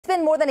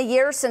been more than a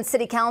year since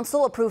City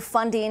Council approved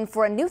funding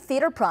for a new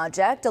theater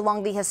project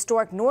along the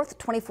historic North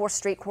 24th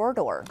Street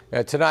corridor.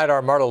 Tonight,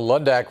 our Marlo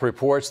Lundak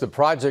reports the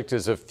project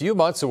is a few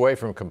months away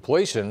from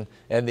completion,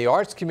 and the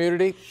arts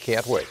community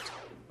can't wait.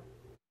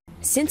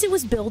 Since it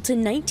was built in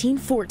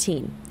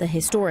 1914, the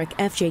historic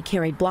F.J.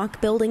 Carey block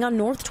building on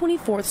North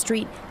 24th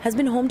Street has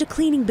been home to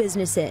cleaning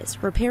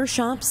businesses, repair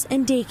shops,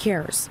 and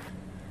daycares.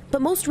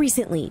 But most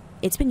recently,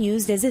 it's been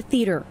used as a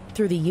theater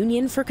through the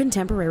Union for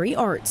Contemporary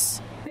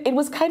Arts. It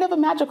was kind of a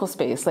magical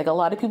space. Like, a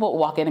lot of people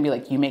walk in and be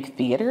like, you make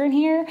theater in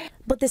here?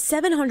 But the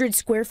 700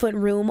 square foot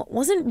room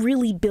wasn't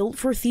really built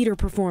for theater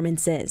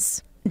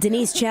performances.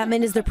 Denise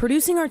Chapman is the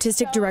producing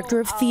artistic director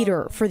of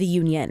theater for the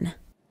Union.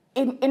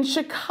 In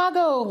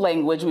Chicago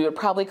language, we would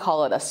probably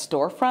call it a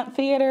storefront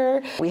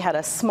theater. We had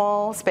a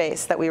small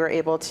space that we were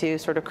able to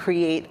sort of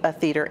create a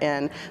theater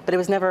in, but it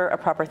was never a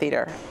proper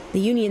theater. The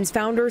Union's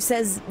founder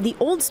says the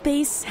old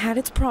space had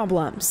its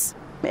problems.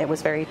 It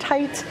was very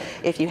tight.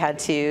 If you had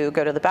to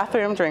go to the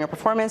bathroom during a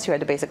performance, you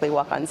had to basically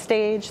walk on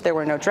stage. There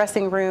were no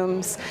dressing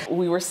rooms.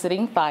 We were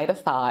sitting thigh to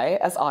thigh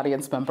as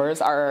audience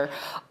members. Our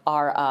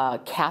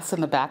cast in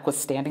the back was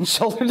standing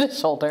shoulder to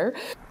shoulder.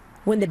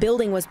 When the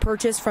building was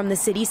purchased from the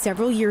city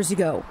several years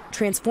ago,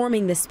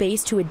 transforming the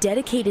space to a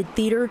dedicated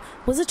theater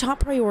was a top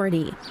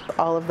priority.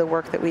 All of the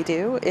work that we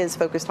do is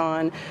focused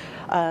on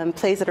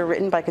plays that are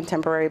written by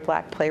contemporary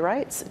Black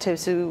playwrights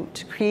to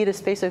create a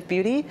space of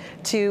beauty,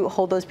 to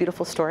hold those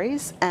beautiful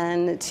stories,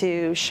 and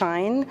to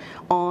shine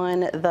on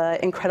the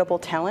incredible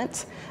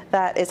talent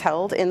that is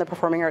held in the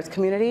performing arts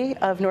community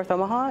of North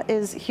Omaha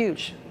is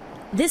huge.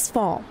 This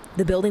fall,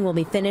 the building will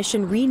be finished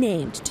and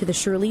renamed to the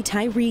Shirley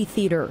Tyree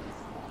Theater.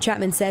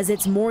 Chapman says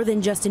it's more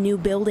than just a new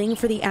building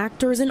for the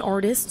actors and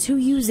artists who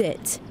use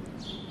it.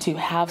 To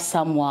have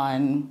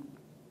someone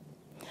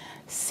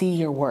see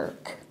your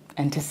work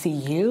and to see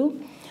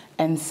you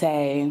and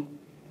say,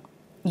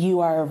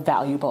 you are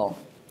valuable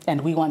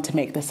and we want to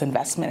make this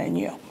investment in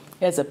you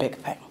is a big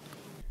thing.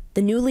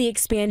 The newly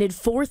expanded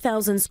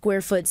 4,000 square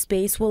foot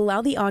space will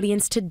allow the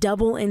audience to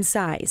double in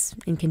size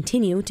and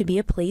continue to be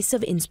a place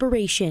of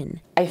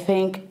inspiration. I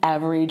think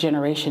every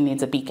generation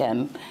needs a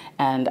beacon,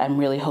 and I'm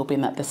really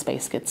hoping that this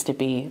space gets to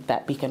be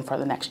that beacon for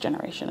the next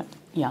generation of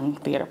young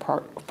theater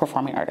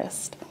performing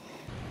artists.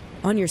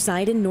 On your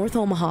side in North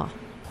Omaha,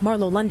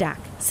 Marlo Lundak,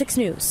 6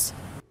 News.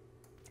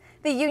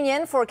 The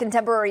Union for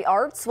Contemporary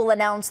Arts will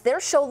announce their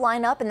show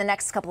lineup in the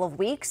next couple of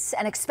weeks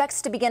and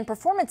expects to begin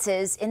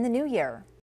performances in the new year.